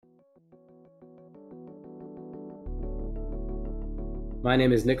My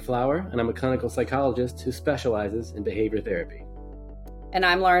name is Nick Flower, and I'm a clinical psychologist who specializes in behavior therapy. And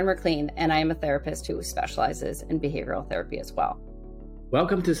I'm Lauren McLean, and I am a therapist who specializes in behavioral therapy as well.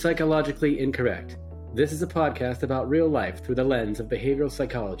 Welcome to Psychologically Incorrect. This is a podcast about real life through the lens of behavioral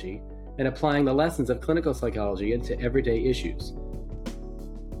psychology and applying the lessons of clinical psychology into everyday issues.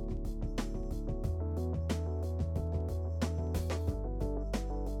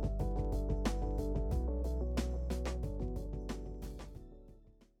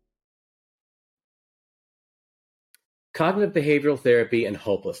 Cognitive behavioral therapy and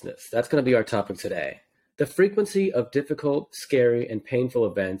hopelessness. That's going to be our topic today. The frequency of difficult, scary, and painful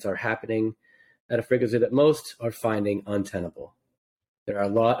events are happening at a frequency that most are finding untenable. There are a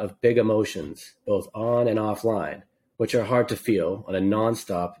lot of big emotions, both on and offline, which are hard to feel on a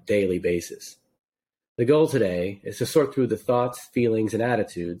nonstop daily basis. The goal today is to sort through the thoughts, feelings, and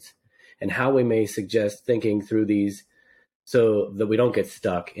attitudes, and how we may suggest thinking through these so that we don't get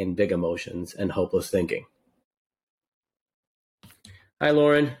stuck in big emotions and hopeless thinking. Hi,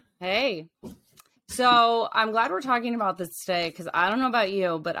 Lauren. Hey. So I'm glad we're talking about this today because I don't know about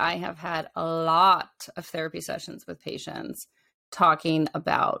you, but I have had a lot of therapy sessions with patients talking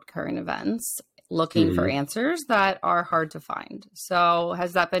about current events, looking for answers that are hard to find. So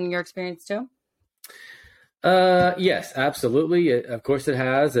has that been your experience too? Yes, absolutely. Of course it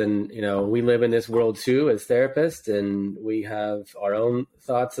has. And, we live in this world too as therapists, and we have our own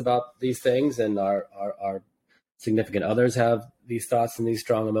thoughts about these things, and our significant others have these thoughts and these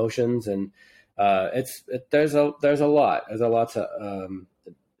strong emotions. And there's a lot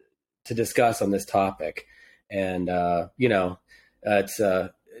to discuss on this topic. And, it's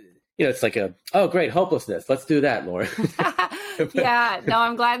like great, hopelessness. Let's do that, Laura. Yeah, no,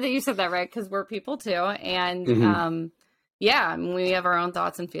 I'm glad that you said that, right? Because we're people too. And we have our own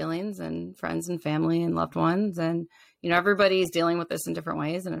thoughts and feelings and friends and family and loved ones. And, everybody's dealing with this in different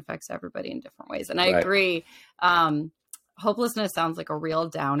ways, and it affects everybody in different ways. And I agree. Hopelessness sounds like a real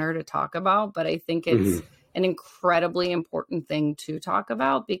downer to talk about, but I think it's an incredibly important thing to talk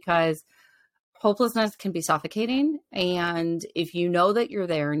about because hopelessness can be suffocating. And if you know that you're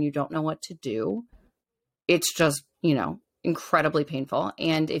there and you don't know what to do, it's just, incredibly painful.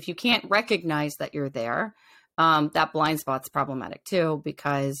 And if you can't recognize that you're there, that blind spot's problematic too,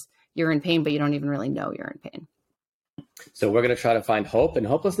 because you're in pain, but you don't even really know you're in pain. So we're going to try to find hope in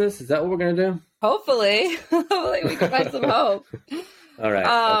hopelessness. Is that what we're going to do? Hopefully we can find some hope. All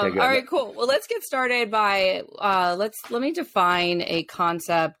right. Okay, good. All right, cool. Well, let's get started by, let me define a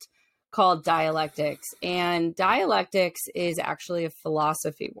concept called dialectics. And dialectics is actually a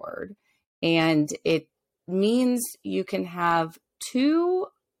philosophy word. And it means you can have two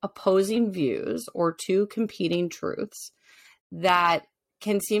opposing views or two competing truths that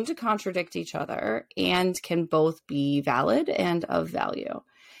can seem to contradict each other and can both be valid and of value.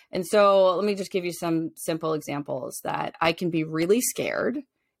 And so let me just give you some simple examples that I can be really scared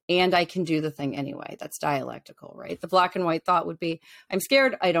and I can do the thing anyway. That's dialectical, right? The black and white thought would be, I'm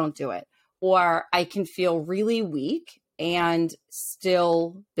scared, I don't do it. Or I can feel really weak and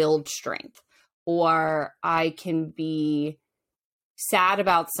still build strength. Or I can be sad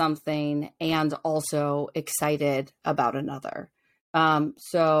about something and also excited about another.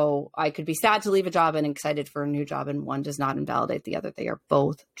 So I could be sad to leave a job and excited for a new job, and one does not invalidate the other. They are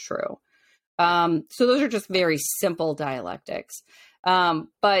both true. So those are just very simple dialectics.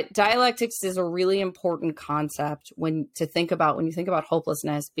 But dialectics is a really important concept when you think about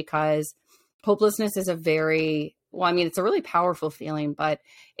hopelessness, because hopelessness is it's a really powerful feeling, but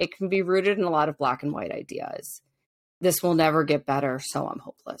it can be rooted in a lot of black and white ideas. This will never get better, so I'm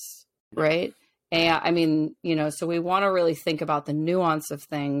hopeless, right? And so we want to really think about the nuance of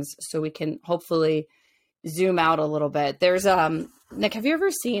things so we can hopefully zoom out a little bit. There's, Nick, have you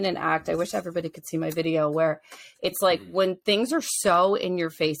ever seen an act? I wish everybody could see my video where it's like when things are so in your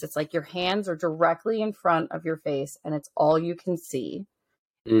face, it's like your hands are directly in front of your face and it's all you can see.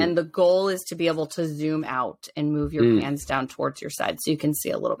 And the goal is to be able to zoom out and move your hands down towards your side so you can see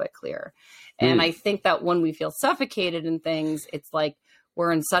a little bit clearer. And I think that when we feel suffocated in things, it's like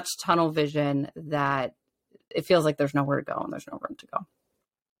we're in such tunnel vision that it feels like there's nowhere to go and there's no room to go.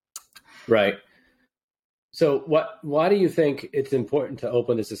 Right. So why do you think it's important to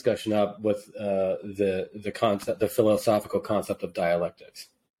open this discussion up with the philosophical concept of dialectics?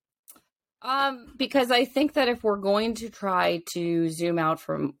 Because I think that if we're going to try to zoom out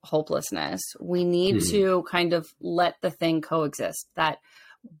from hopelessness, we need to kind of let the thing coexist, that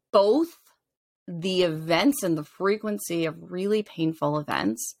both the events and the frequency of really painful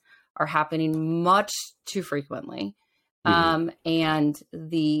events are happening much too frequently. And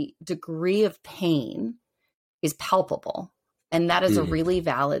the degree of pain is palpable. And that is a Mm. really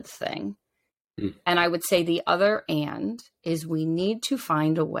valid thing. Mm. And I would say the other and is we need to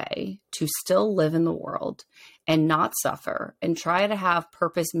find a way to still live in the world and not suffer and try to have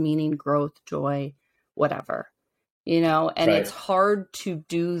purpose, meaning, growth, joy, whatever, and it's Right. hard to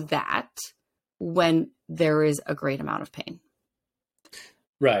do that when there is a great amount of pain.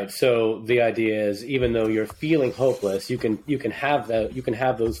 Right. So the idea is, even though you're feeling hopeless, you can have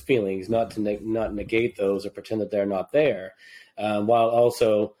those feelings, not negate those or pretend that they're not there, while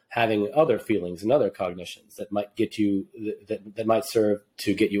also having other feelings and other cognitions that might get you that might serve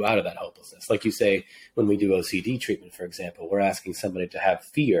to get you out of that hopelessness. Like you say, when we do OCD treatment, for example, we're asking somebody to have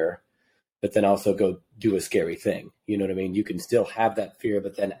fear, but then also go do a scary thing. You know what I mean? You can still have that fear,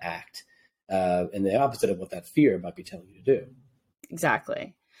 but then act, and the opposite of what that fear might be telling you to do.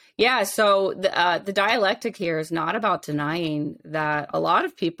 Exactly. Yeah. So the dialectic here is not about denying that a lot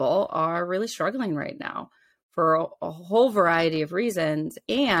of people are really struggling right now for a whole variety of reasons.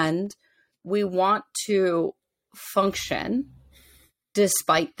 And we want to function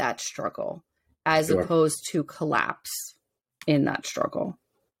despite that struggle as Sure. opposed to collapse in that struggle.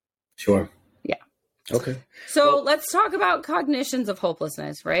 Sure. Yeah. Okay. So let's talk about cognitions of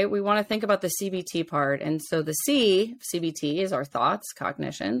hopelessness, right? We want to think about the CBT part. And so the CBT is our thoughts,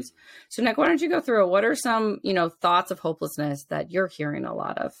 cognitions. So Nick, why don't you go through it? What are some, thoughts of hopelessness that you're hearing a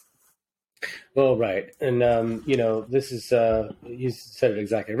lot of? Well, right. And, this is, you said it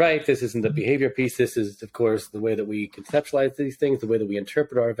exactly right. This isn't the behavior piece. This is, of course, the way that we conceptualize these things, the way that we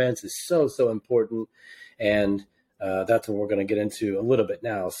interpret our events is so, so important. And that's what we're going to get into a little bit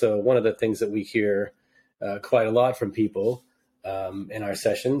now. So one of the things that we hear quite a lot from people in our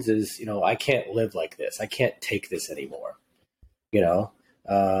sessions is, I can't live like this. I can't take this anymore.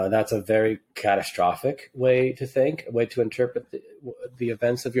 That's a very catastrophic way to think, a way to interpret the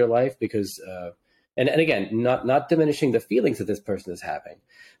events of your life, because, and again, not diminishing the feelings that this person is having,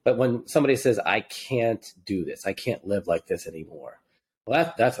 but when somebody says, I can't do this, I can't live like this anymore.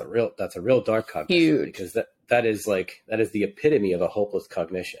 Well, that's a real dark cognition. Huge. Because that is the epitome of a hopeless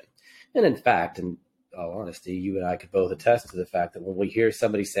cognition. And in fact, in all honesty, you and I could both attest to the fact that when we hear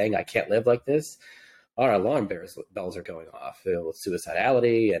somebody saying, I can't live like this, our alarm bells are going off with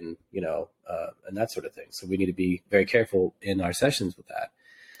suicidality and, and that sort of thing. So we need to be very careful in our sessions with that.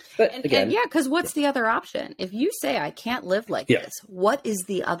 But again, because what's the other option? If you say, I can't live like this, what is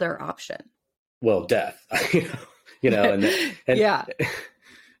the other option? Well, death, and yeah.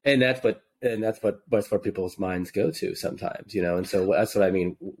 And that's what people's minds go to sometimes, and so that's what I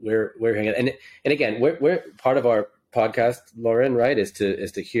mean. We're hanging, and again, we're part of our podcast, Lauren, right, is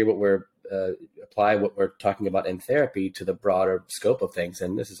to hear what we're apply what we're talking about in therapy to the broader scope of things.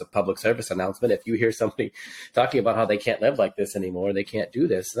 And this is a public service announcement. If you hear somebody talking about how they can't live like this anymore, they can't do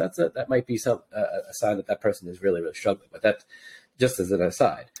this, that might be a sign that person is really, really struggling. But that's just as an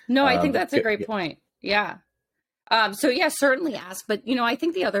aside. No, I think that's a great point. Yeah. Certainly ask. But, I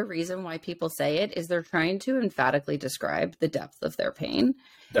think the other reason why people say it is they're trying to emphatically describe the depth of their pain.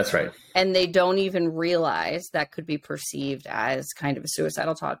 That's right. And they don't even realize that could be perceived as kind of a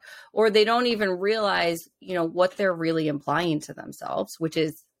suicidal thought, or they don't even realize, what they're really implying to themselves, which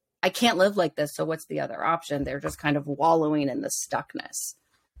is, I can't live like this. So what's the other option? They're just kind of wallowing in the stuckness.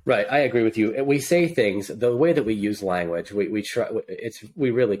 Right. I agree with you. We say things, the way that we use language, we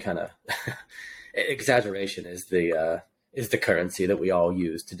really kind of exaggeration is the currency that we all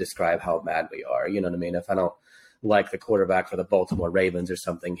use to describe how mad we are. You know what I mean? If I don't like the quarterback for the Baltimore Ravens or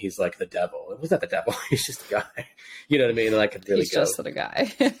something, he's like the devil. It was not the devil. He's just a guy. You know what I mean? And I could really just a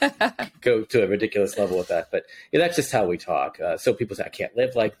guy. go to a ridiculous level with that. But that's just how we talk. So people say, I can't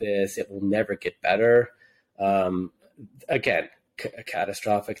live like this. It will never get better. Again,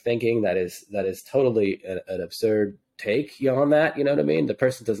 catastrophic thinking. That is totally an absurd take on that. You know what I mean? The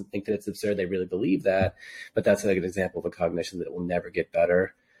person doesn't think that it's absurd. They really believe that. But that's like an example of a cognition that it will never get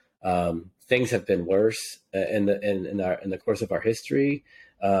better. Things have been worse in the course of our history,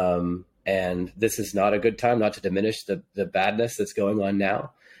 and this is not a good time. Not to diminish the badness that's going on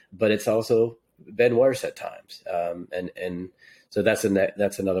now, but it's also been worse at times. And so that's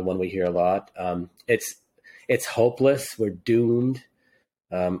another one we hear a lot. It's hopeless. We're doomed.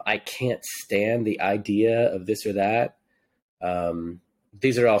 I can't stand the idea of this or that.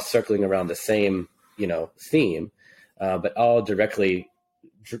 These are all circling around the same theme, but all directly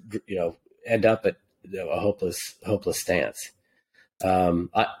end up at a hopeless stance. Go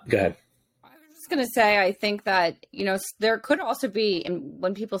ahead. I was just going to say, I think that, there could also be, and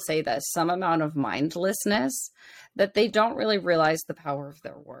when people say this, some amount of mindlessness, that they don't really realize the power of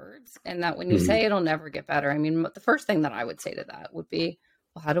their words. And that when you say it'll never get better, I mean, the first thing that I would say to that would be,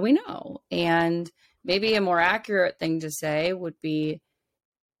 well, how do we know? And maybe a more accurate thing to say would be,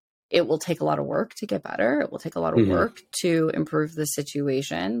 it will take a lot of work to get better. It will take a lot of work to improve the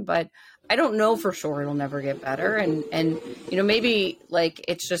situation, but I don't know for sure it'll never get better. And, maybe like,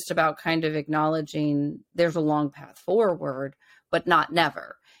 it's just about kind of acknowledging there's a long path forward, but not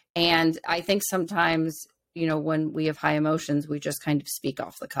never. And I think sometimes, when we have high emotions, we just kind of speak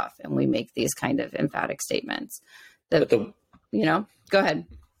off the cuff and we make these kind of emphatic statements that, go ahead.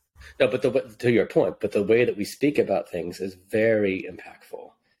 No, but to your point, but the way that we speak about things is very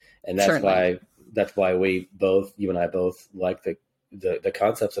impactful. And that's why you and I both like the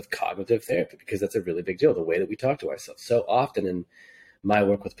concepts of cognitive therapy, because that's a really big deal. The way that we talk to ourselves. So often in my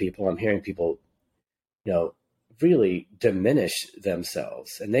work with people, I'm hearing people, really diminish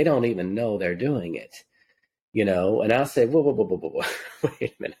themselves, and they don't even know they're doing it, and I'll say, whoa,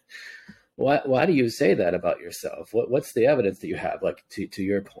 wait a minute. Why do you say that about yourself? What's the evidence that you have? Like to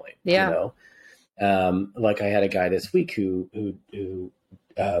your point, like I had a guy this week who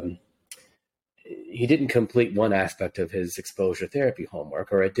he didn't complete one aspect of his exposure therapy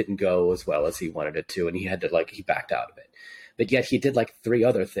homework, or it didn't go as well as he wanted it to. And he had to he backed out of it, but yet he did like 3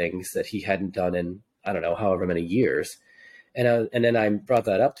 other things that he hadn't done in, I don't know, however many years. And then I brought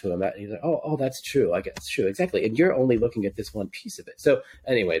that up to him, and he's like, oh, that's true. I guess it's true. Exactly. And you're only looking at this one piece of it. So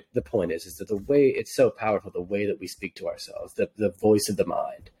anyway, the point is that the way it's so powerful, the way that we speak to ourselves, the voice of the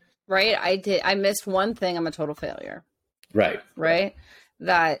mind. Right. I missed one thing. I'm a total failure. Right.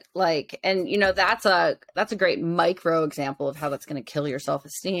 That that's a great micro example of how that's going to kill your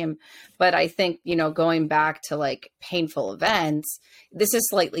self-esteem. But I think, going back to like painful events, this is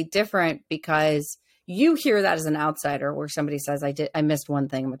slightly different because you hear that as an outsider where somebody says, I missed one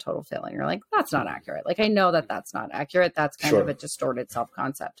thing, I'm a total failure. You're like, that's not accurate. Like, I know that that's not accurate. That's kind of a distorted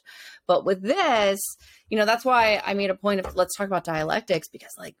self-concept. But with this, that's why I made a point of, let's talk about dialectics,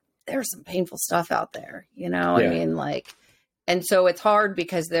 because like, there's some painful stuff out there, I mean, like, and so it's hard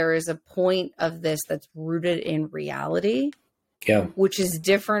because there is a point of this that's rooted in reality, which is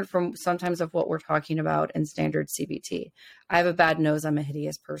different from sometimes of what we're talking about in standard CBT. I have a bad nose. I'm a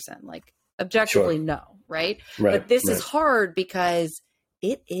hideous person. Like, objectively, no. Right. But this is hard because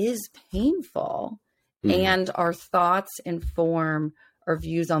it is painful, and our thoughts inform our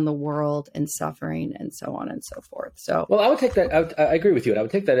views on the world and suffering and so on and so forth. So, well, I would take that. I agree with you. And I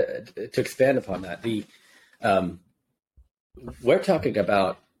would take that to expand upon that. We're talking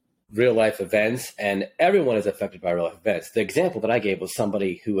about real life events, and everyone is affected by real life events. The example that I gave was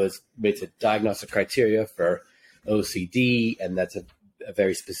somebody who meets a diagnostic criteria for OCD, and that's a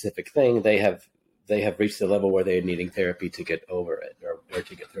very specific thing. They have reached the level where they're needing therapy to get over it or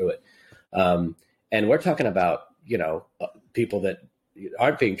to get through it. And we're talking about, people that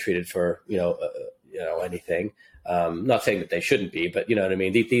aren't being treated for, anything. Not saying that they shouldn't be, but you know what I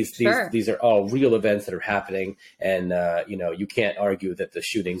mean? These are all real events that are happening. And, you can't argue that the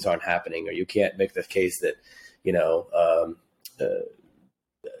shootings aren't happening, or you can't make the case that,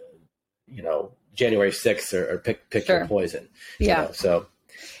 January 6th or pick your poison. So.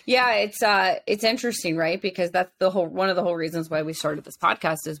 Yeah, it's interesting, right? Because that's one of the whole reasons why we started this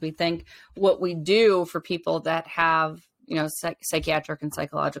podcast is we think what we do for people that have, psychiatric and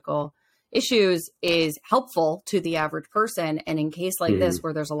psychological issues is helpful to the average person. And in case like this,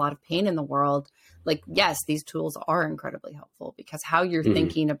 where there's a lot of pain in the world, like, yes, these tools are incredibly helpful because how you're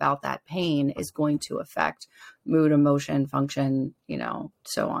thinking about that pain is going to affect mood, emotion, function,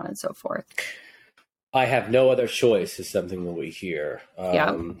 so on and so forth. I have no other choice is something that we hear.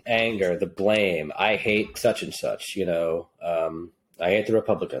 Anger, the blame. I hate such and such, I hate the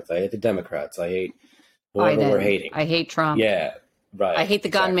Republicans. I hate the Democrats. I hate whoever we're hating. I hate Trump. Yeah, right. I hate the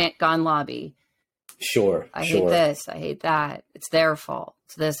gun lobby. Sure. I hate this. I hate that. It's their fault.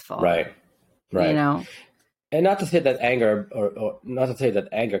 It's this fault. Right. And not to say that anger, or not to say that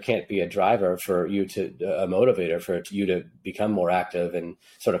anger can't be a driver for you to, a motivator for you to become more active and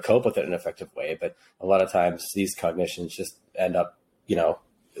sort of cope with it in an effective way. But a lot of times these cognitions just end up,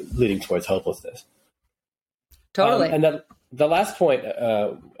 leading towards hopelessness. Totally. And then the last point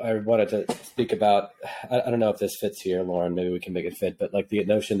I wanted to speak about, I don't know if this fits here, Lauren, maybe we can make it fit, but like the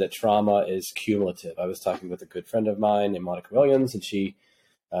notion that trauma is cumulative. I was talking with a good friend of mine named Monica Williams, and she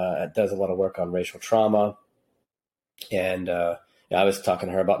does a lot of work on racial trauma. And I was talking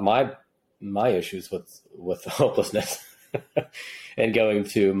to her about my issues with hopelessness and going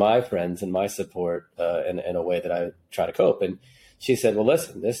to my friends and my support in a way that I try to cope. And she said, well,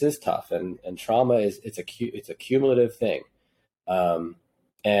 listen, this is tough. And trauma it's a cumulative thing.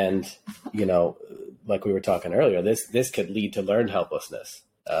 And, like we were talking earlier, this could lead to learned helplessness.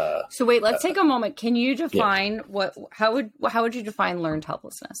 So wait, let's take a moment. Can you define how would you define learned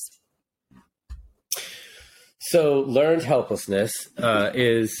helplessness? So learned helplessness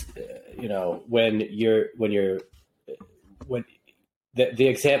is, when the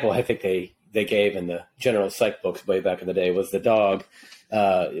example I think they gave in the general psych books way back in the day was the dog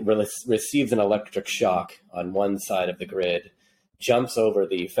receives an electric shock on one side of the grid, jumps over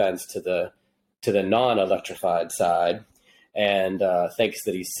the fence to the non-electrified side, and thinks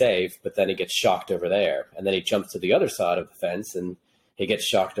that he's safe, but then he gets shocked over there, and then he jumps to the other side of the fence and he gets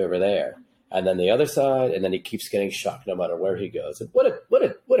shocked over there, and then the other side, and then he keeps getting shocked no matter where he goes. And what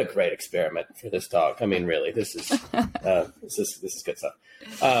a great experiment for this dog. I mean, really, this is this is good stuff.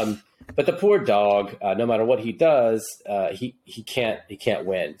 But the poor dog, no matter what he does, he can't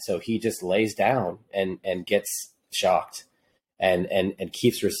win. So he just lays down and gets shocked, and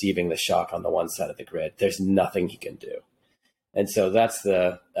keeps receiving the shock on the one side of the grid. There's nothing he can do. And so that's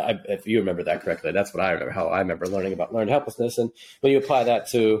if you remember that correctly, that's what I remember, how I remember learning about learned helplessness. And when you apply that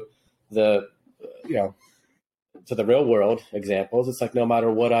to the real world examples, it's like, no matter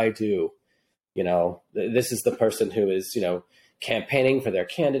what I do, this is the person who is, campaigning for their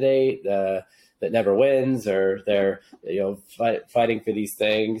candidate that never wins, or they're, fighting for these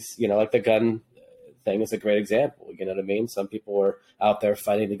things, like the gun thing is a great example. You know what I mean? Some people are out there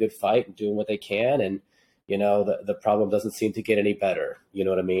fighting the good fight and doing what they can. And, the problem doesn't seem to get any better. You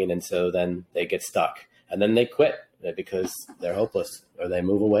know what I mean? And so then they get stuck, and then they quit because they're hopeless, or they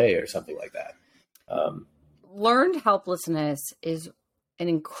move away or something like that. Learned helplessness is an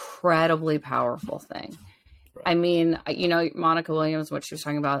incredibly powerful thing. Right. I mean, Monica Williams, what she was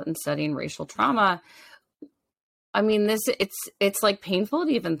talking about in studying racial trauma, I mean, it's like painful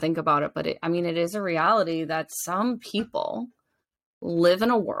to even think about it, but it is a reality that some people live in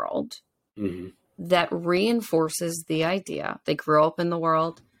a world that reinforces the idea, they grew up in the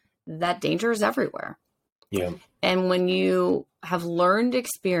world, that danger is everywhere. Yeah. And when you have learned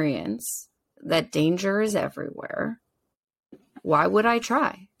experience that danger is everywhere, why would I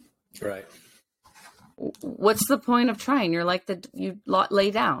try? Right. What's the point of trying? You're like you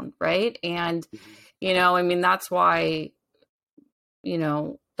lay down, right? And, that's why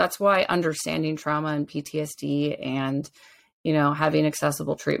understanding trauma and PTSD and, having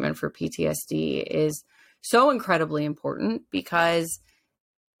accessible treatment for PTSD is so incredibly important, because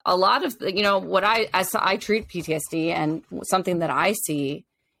a lot of, as I treat PTSD, and something that I see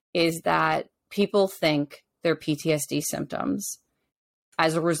is that people think their PTSD symptoms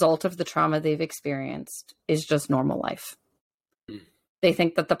as a result of the trauma they've experienced is just normal life. They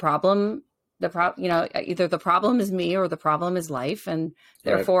think that either the problem is me or the problem is life. And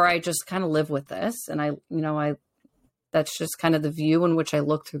therefore I just kind of live with this. And that's just kind of the view in which I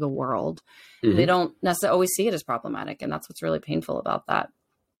look through the world. Mm-hmm. They don't necessarily always see it as problematic. And that's what's really painful about that.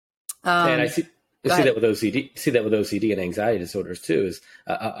 And I see that with OCD and anxiety disorders too. Is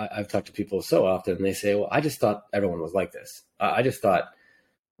I've talked to people so often, and they say, "Well, I just thought everyone was like this. I just thought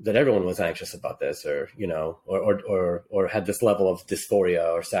that everyone was anxious about this, or or had this level of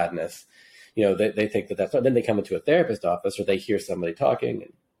dysphoria or sadness." They think that that's not. Then they come into a therapist office, or they hear somebody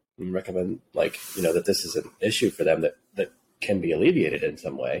talking and recommend, that this is an issue for them that can be alleviated in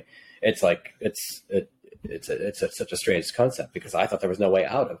some way. It's like it's such a strange concept, because I thought there was no way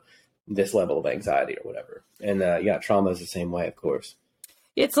out of this level of anxiety or whatever. And trauma is the same way, of course.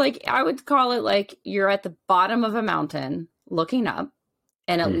 It's like, I would call it like you're at the bottom of a mountain looking up,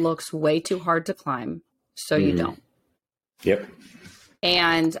 and it looks way too hard to climb, so you don't. Yep.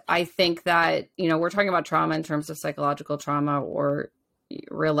 And I think that, we're talking about trauma in terms of psychological trauma or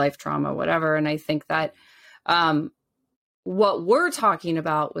real life trauma, whatever. And I think that what we're talking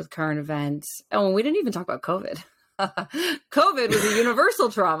about with current events, and we didn't even talk about COVID. COVID was a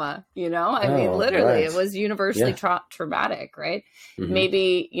universal trauma, literally, right. It was universally traumatic, right? Mm-hmm.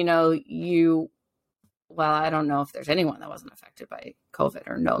 Maybe, well, I don't know if there's anyone that wasn't affected by COVID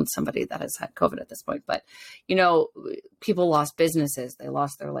or known somebody that has had COVID at this point, but, people lost businesses, they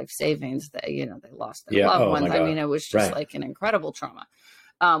lost their life savings, they lost their loved ones. I mean, it was just like an incredible trauma.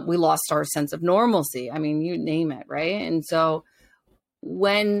 We lost our sense of normalcy. I mean, you name it, right? And so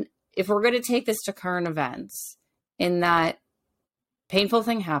if we're going to take this to current events, in that painful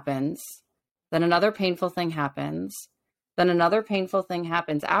thing happens, then another painful thing happens, then another painful thing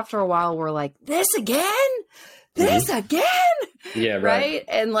happens. After a while, we're like, this again? This again? Yeah, right.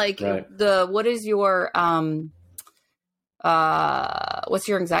 And what is your, what's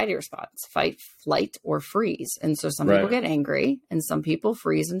your anxiety response? Fight, flight, or freeze. And so some people get angry, and some people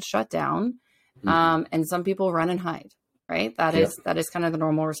freeze and shut down. And some people run and hide. Right. That is kind of the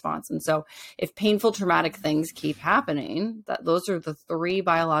normal response. And so if painful, traumatic things keep happening, those are the three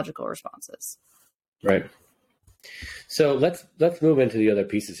biological responses. Right. So let's move into the other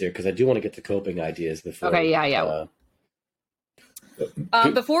pieces here, because I do want to get to coping ideas before. Okay, yeah.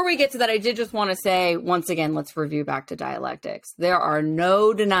 Before we get to that, I did just want to say, once again, let's review back to dialectics. There are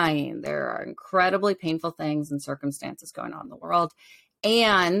no denying there are incredibly painful things and circumstances going on in the world.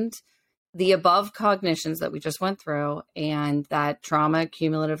 And the above cognitions that we just went through and that trauma,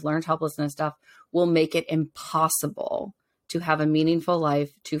 cumulative, learned helplessness stuff will make it impossible to have a meaningful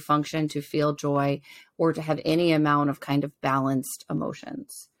life, to function, to feel joy, or to have any amount of kind of balanced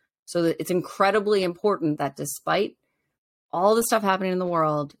emotions. So that it's incredibly important that despite all the stuff happening in the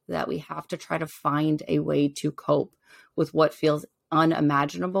world, that we have to try to find a way to cope with what feels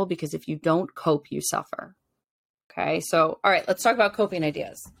unimaginable, because if you don't cope, you suffer. Okay. So, all right, let's talk about coping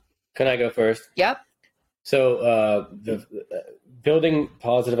ideas. Can I go first? Yep. So the building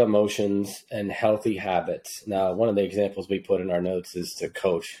positive emotions and healthy habits. Now, one of the examples we put in our notes is to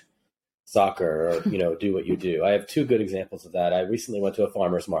coach soccer or, do what you do. I have two good examples of that. I recently went to a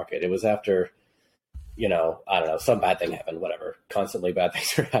farmer's market. It was after, I don't know, some bad thing happened, whatever. Constantly bad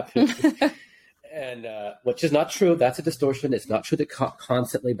things are happening. And which is not true. That's a distortion. It's not true that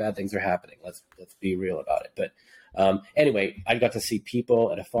constantly bad things are happening. Let's be real about it. But anyway, I got to see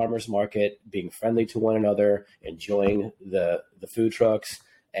people at a farmer's market being friendly to one another, enjoying the food trucks,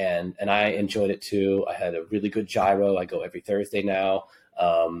 and I enjoyed it too. I had a really good gyro. I go every Thursday now,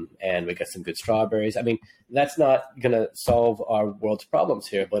 and we got some good strawberries. I mean, that's not going to solve our world's problems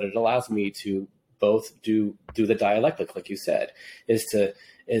here, but it allows me to both do the dialectic, like you said, is to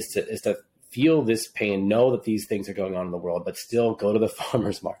feel this pain, know that these things are going on in the world, but still go to the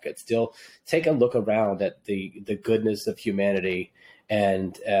farmer's market, still take a look around at the goodness of humanity,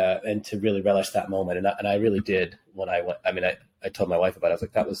 and to really relish that moment. And I really did when I went. I mean, I told my wife about it. I was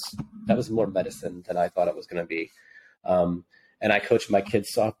like, that was more medicine than I thought it was going to be. And I coached my kids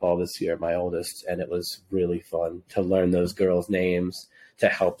softball this year, my oldest, and it was really fun to learn those girls' names, to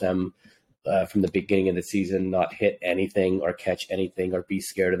help them from the beginning of the season not hit anything or catch anything or be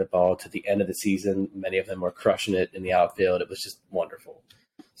scared of the ball to the end of the season. Many of them were crushing it in the outfield. It was just wonderful.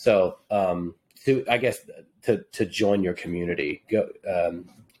 So I guess to join your community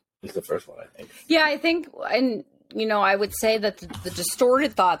is the first one, I think. Yeah, I think, and I would say that the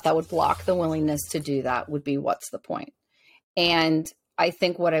distorted thought that would block the willingness to do that would be, what's the point? And I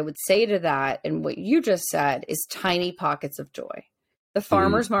think what I would say to that, and what you just said, is tiny pockets of joy. The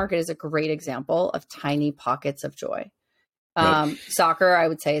farmer's market is a great example of tiny pockets of joy. Right. Soccer, I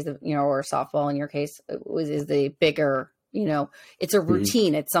would say, is or softball in your case, is the bigger. It's a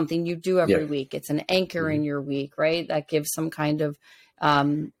routine. It's something you do every week. It's an anchor in your week, right? That gives some kind of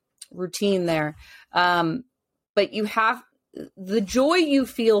routine there. But you have the joy you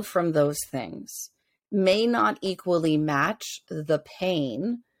feel from those things may not equally match the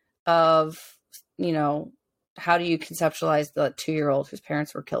pain of, how do you conceptualize the 2-year-old whose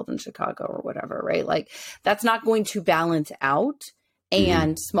parents were killed in Chicago or whatever, right? Like, that's not going to balance out,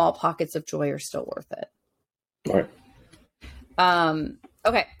 and small pockets of joy are still worth it. All right.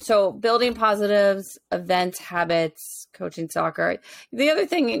 Okay. So building positives, events, habits, coaching soccer. The other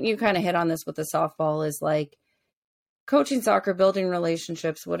thing, you kind of hit on this with the softball, is like coaching soccer, building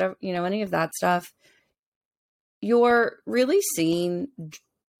relationships, whatever, any of that stuff. You're really seeing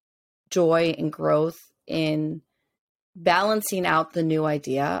joy and growth in balancing out the new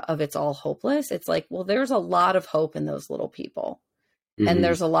idea of it's all hopeless. It's like, well, there's a lot of hope in those little people, and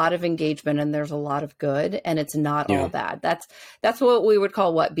there's a lot of engagement, and there's a lot of good, and it's not all bad. That's what we would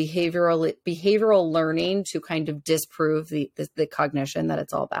call behavioral learning, to kind of disprove the cognition that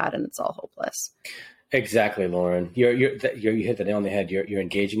it's all bad and it's all hopeless. Exactly, Lauren. You hit the nail on the head. You're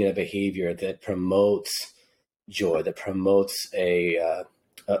engaging in a behavior that promotes joy, that promotes a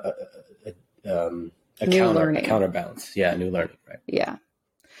counterbalance. Yeah, new learning, right? Yeah.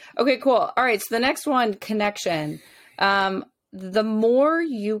 Okay, cool. All right, so the next one, connection. The more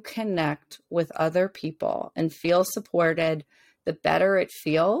you connect with other people and feel supported, the better it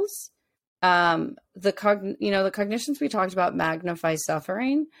feels. The cognitions we talked about magnify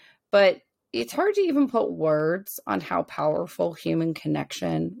suffering, but it's hard to even put words on how powerful human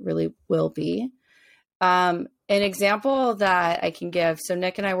connection really will be. An example that I can give. So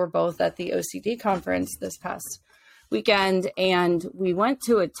Nick and I were both at the OCD conference this past weekend, and we went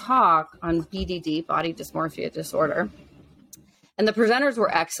to a talk on BDD, body dysmorphia disorder. And the presenters were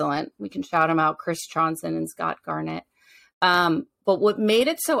excellent. We can shout them out, Chris Johnson and Scott Garnett. But what made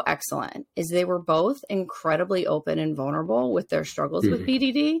it so excellent is they were both incredibly open and vulnerable with their struggles with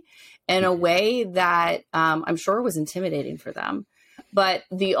BDD in a way that I'm sure was intimidating for them. But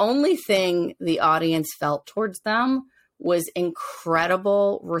the only thing the audience felt towards them was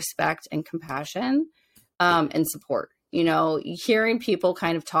incredible respect and compassion. and support. You know, hearing people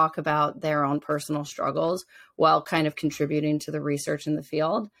kind of talk about their own personal struggles while kind of contributing to the research in the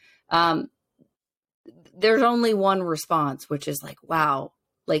field. There's only one response, which is like, wow,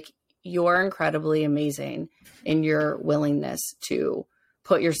 like you're incredibly amazing in your willingness to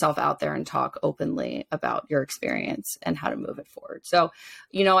put yourself out there and talk openly about your experience and how to move it forward. So,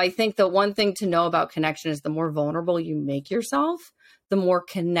 you know, I think the one thing to know about connection is the more vulnerable you make yourself, the more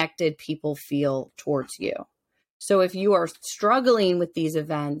connected people feel towards you. So if you are struggling with these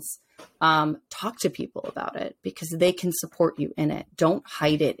events, talk to people about it because they can support you in it. Don't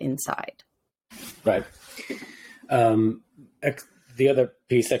hide it inside. Right. The other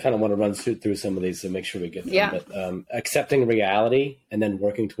piece I kind of want to run through some of these to make sure we get them. Yeah. But accepting reality and then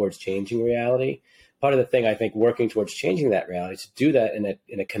working towards changing reality. Part of the thing I think working towards changing that reality is to do that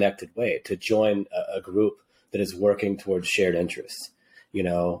in a connected way, to join a group that is working towards shared interests. You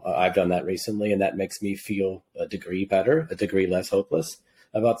know, I've done that recently, and that makes me feel a degree better, a degree less hopeless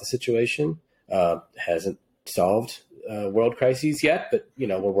about the situation. Hasn't solved world crises yet, but you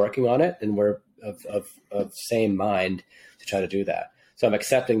know, we're working on it, and we're of same mind to try to do that. So I'm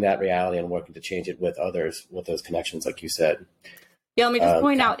accepting that reality and working to change it with others, with those connections, like you said. Yeah, let me just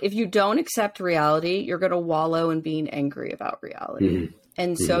point out, if you don't accept reality, you're going to wallow in being angry about reality. Mm-hmm.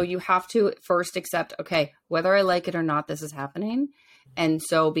 And so you have to first accept, okay, whether I like it or not, this is happening. And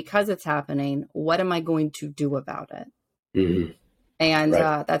so because it's happening, what am I going to do about it? Mm-hmm. And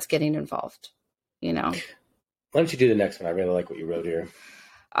right. That's getting involved, you know. Why don't you do the next one? I really like what you wrote here.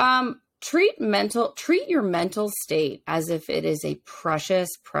 Treat your mental state as if it is a precious,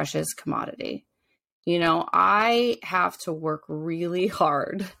 precious commodity. You know, I have to work really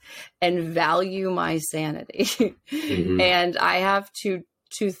hard and value my sanity. Mm-hmm. And I have to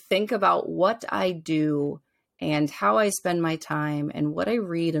think about what I do and how I spend my time and what I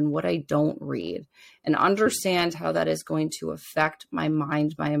read and what I don't read, and understand how that is going to affect my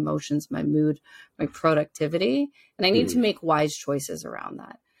mind, my emotions, my mood, my productivity. And I need to make wise choices around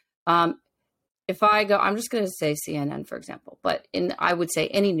that. If I go, I'm just going to say CNN, for example, but I would say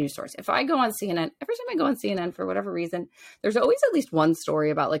any news source. If I go on CNN, every time I go on CNN, for whatever reason, there's always at least one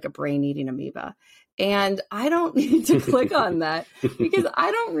story about like a brain eating amoeba. And I don't need to click on that because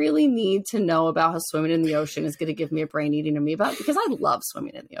I don't really need to know about how swimming in the ocean is going to give me a brain eating amoeba, because I love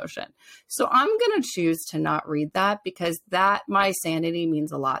swimming in the ocean. So I'm going to choose to not read that, because that my sanity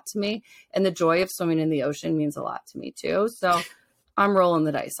means a lot to me. And the joy of swimming in the ocean means a lot to me too. So I'm rolling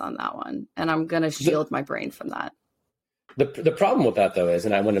the dice on that one, and I'm going to shield my brain from that. The problem with that, though, is,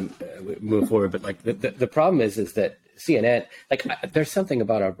 and I want to move forward, but like the problem is that CNN, like there's something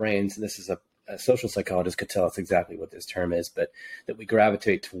about our brains, and this is a social psychologist could tell us exactly what this term is, but that we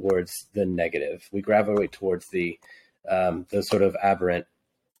gravitate towards the negative. We gravitate towards the sort of aberrant,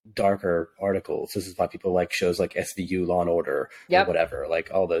 darker articles. This is why people like shows like SVU, Law and Order, or whatever,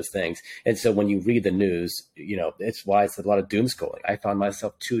 like all those things. And so when you read the news, you know, it's why it's a lot of doom scrolling. I found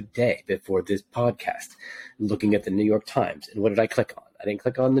myself today before this podcast looking at the New York Times. And what did I click on? I didn't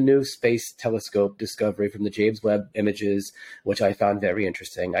click on the new space telescope discovery from the James Webb images, which I found very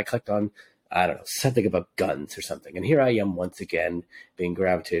interesting. I clicked on, I don't know, something about guns or something. And here I am once again being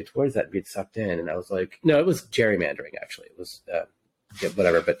gravitated towards that, being sucked in. And I was like, no, it was gerrymandering, actually. It was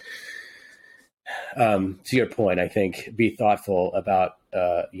whatever. But to your point, I think be thoughtful about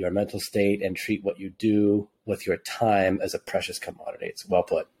your mental state and treat what you do with your time as a precious commodity. It's well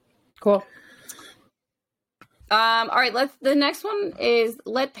put. Cool. All right. The next one is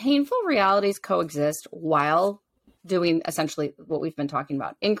let painful realities coexist while doing essentially what we've been talking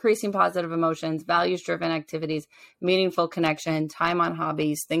about: increasing positive emotions, values-driven activities, meaningful connection, time on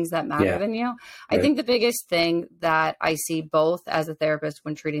hobbies, things that matter than you. Right. I think the biggest thing that I see both as a therapist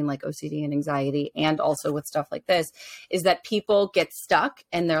when treating like OCD and anxiety, and also with stuff like this, is that people get stuck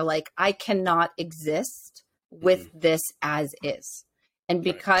and they're like, I cannot exist with this as is. And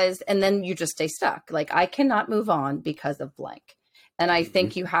and then you just stay stuck. Like, I cannot move on because of blank. And I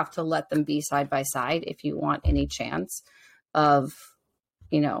think you have to let them be side by side if you want any chance of,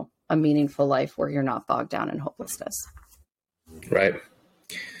 you know, a meaningful life where you're not bogged down in hopelessness. Right.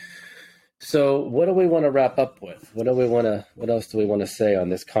 So what do we want to wrap up with? What else do we want to say on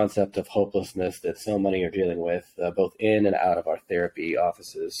this concept of hopelessness that so many are dealing with, both in and out of our therapy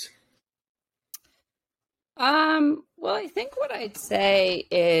offices? Well, I think what I'd say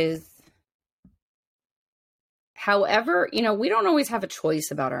is, however, you know, we don't always have a choice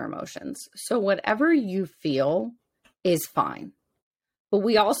about our emotions. So whatever you feel is fine. But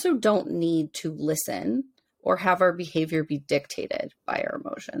we also don't need to listen or have our behavior be dictated by our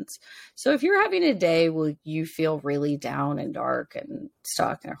emotions. So if you're having a day where you feel really down and dark and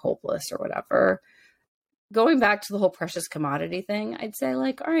stuck and hopeless or whatever, going back to the whole precious commodity thing, I'd say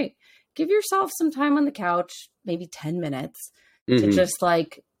like, all right, give yourself some time on the couch, maybe 10 minutes to just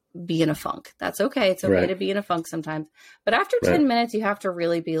like be in a funk. That's okay. It's okay to be in a funk sometimes. But after 10 minutes, you have to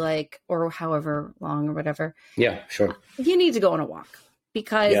really be like, or however long or whatever. Yeah, sure. You need to go on a walk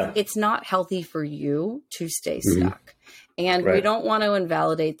because it's not healthy for you to stay stuck. And we don't want to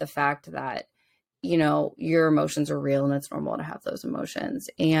invalidate the fact that, you know, your emotions are real and it's normal to have those emotions.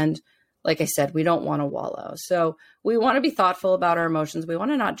 And like I said, we don't want to wallow. So we want to be thoughtful about our emotions. We want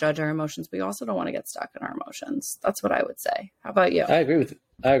to not judge our emotions. We also don't want to get stuck in our emotions. That's what I would say. How about you? I agree with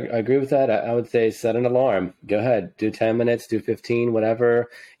that. I would say set an alarm. Go ahead, do 10 minutes, do 15, whatever.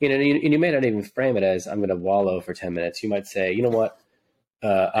 You know, you may not even frame it as I'm going to wallow for 10 minutes. You might say, you know what,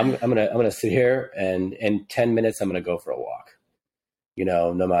 I'm gonna sit here and in 10 minutes I'm gonna go for a walk. You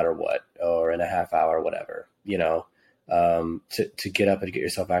know, no matter what, or in a half hour, whatever. You know. To get up and get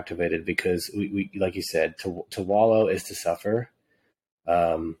yourself activated, because we like you said, to wallow is to suffer.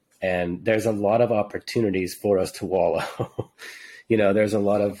 And there's a lot of opportunities for us to wallow. You know, there's a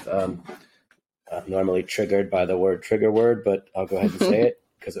lot of, I'm normally triggered by the trigger word, but I'll go ahead and say it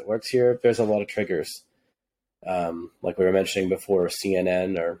because it works here. There's a lot of triggers. Like we were mentioning before,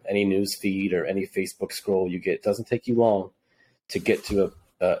 CNN or any news feed or any Facebook scroll you get, it doesn't take you long to get to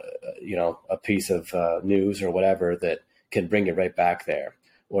a piece of news or whatever that can bring you right back there,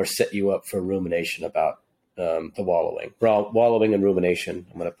 or set you up for rumination about the wallowing. Wallowing and rumination,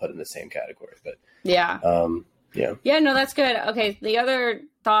 I'm going to put in the same category. But yeah, no, that's good. Okay, the other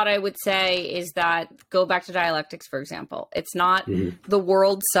thought I would say is that go back to dialectics, for example. It's not the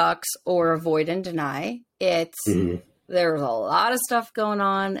world sucks or avoid and deny. It's there's a lot of stuff going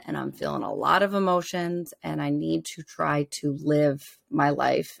on and I'm feeling a lot of emotions and I need to try to live my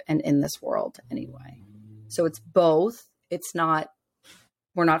life and in this world anyway. So it's both. It's not,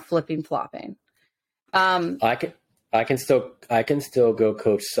 we're not flipping flopping. I can still go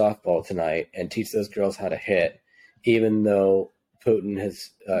coach softball tonight and teach those girls how to hit, even though Putin has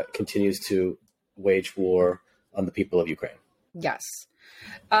continues to wage war on the people of Ukraine. Yes.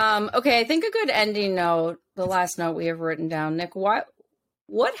 Okay, I think a good ending note, the last note we have written down, Nick, what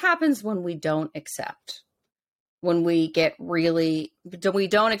happens when we don't accept? When we get we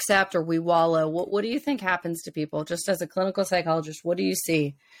don't accept or we wallow, what do you think happens to people? Just as a clinical psychologist, what do you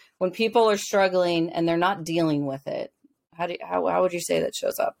see when people are struggling and they're not dealing with it? How would you say that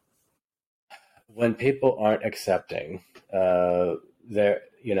shows up? When people aren't accepting, they're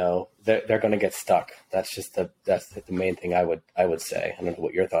going to get stuck. That's the main thing I would say. I don't know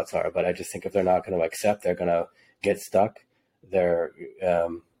what your thoughts are, but I just think if they're not going to accept, they're going to get stuck. They're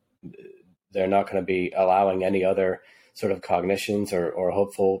not going to be allowing any other sort of cognitions or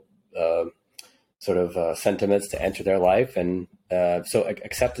hopeful sentiments to enter their life. And so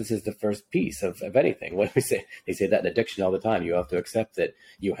acceptance is the first piece of anything. What do we say? They say that in addiction all the time. You have to accept that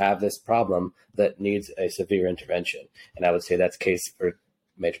you have this problem that needs a severe intervention. And I would say that's the case for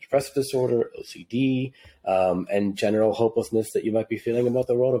major depressive disorder, OCD, and general hopelessness that you might be feeling about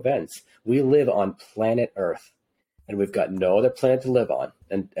the world events. We live on planet Earth. And we've got no other planet to live on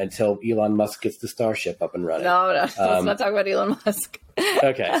until Elon Musk gets the Starship up and running. No, let's not talk about Elon Musk.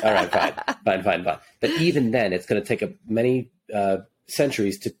 Okay, all right, fine. But even then, it's going to take many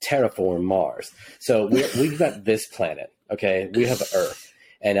centuries to terraform Mars. So we've got this planet, okay? We have Earth.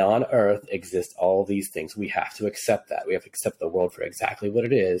 And on Earth exist all these things. We have to accept that. We have to accept the world for exactly what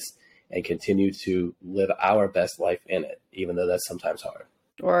it is and continue to live our best life in it, even though that's sometimes hard.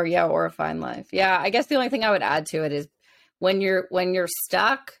 Or a fine life. Yeah, I guess the only thing I would add to it is when you're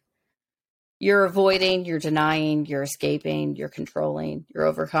stuck, you're avoiding, you're denying, you're escaping, you're controlling, you're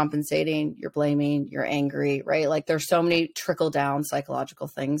overcompensating, you're blaming, you're angry, right? Like there's so many trickle down psychological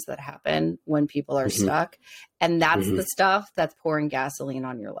things that happen when people are stuck. And that's the stuff that's pouring gasoline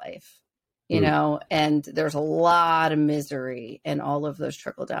on your life. You know, and there's a lot of misery in all of those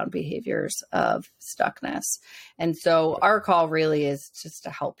trickle down behaviors of stuckness. And so our call really is just to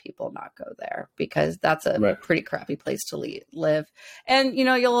help people not go there, because that's a pretty crappy place to live. And, you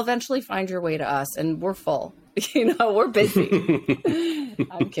know, you'll eventually find your way to us, and we're full. You know, we're busy.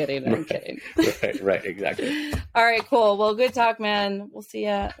 I'm kidding. Right, exactly. All right, cool. Well, good talk, man. We'll see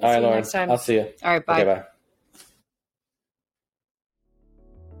you. All right, Lauren. Next time. I'll see you. All right, bye. Okay, bye.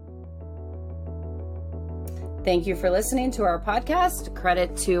 Thank you for listening to our podcast.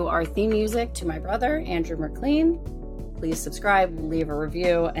 Credit to our theme music to my brother, Andrew McLean. Please subscribe, leave a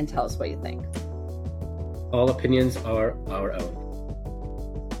review, and tell us what you think. All opinions are our own.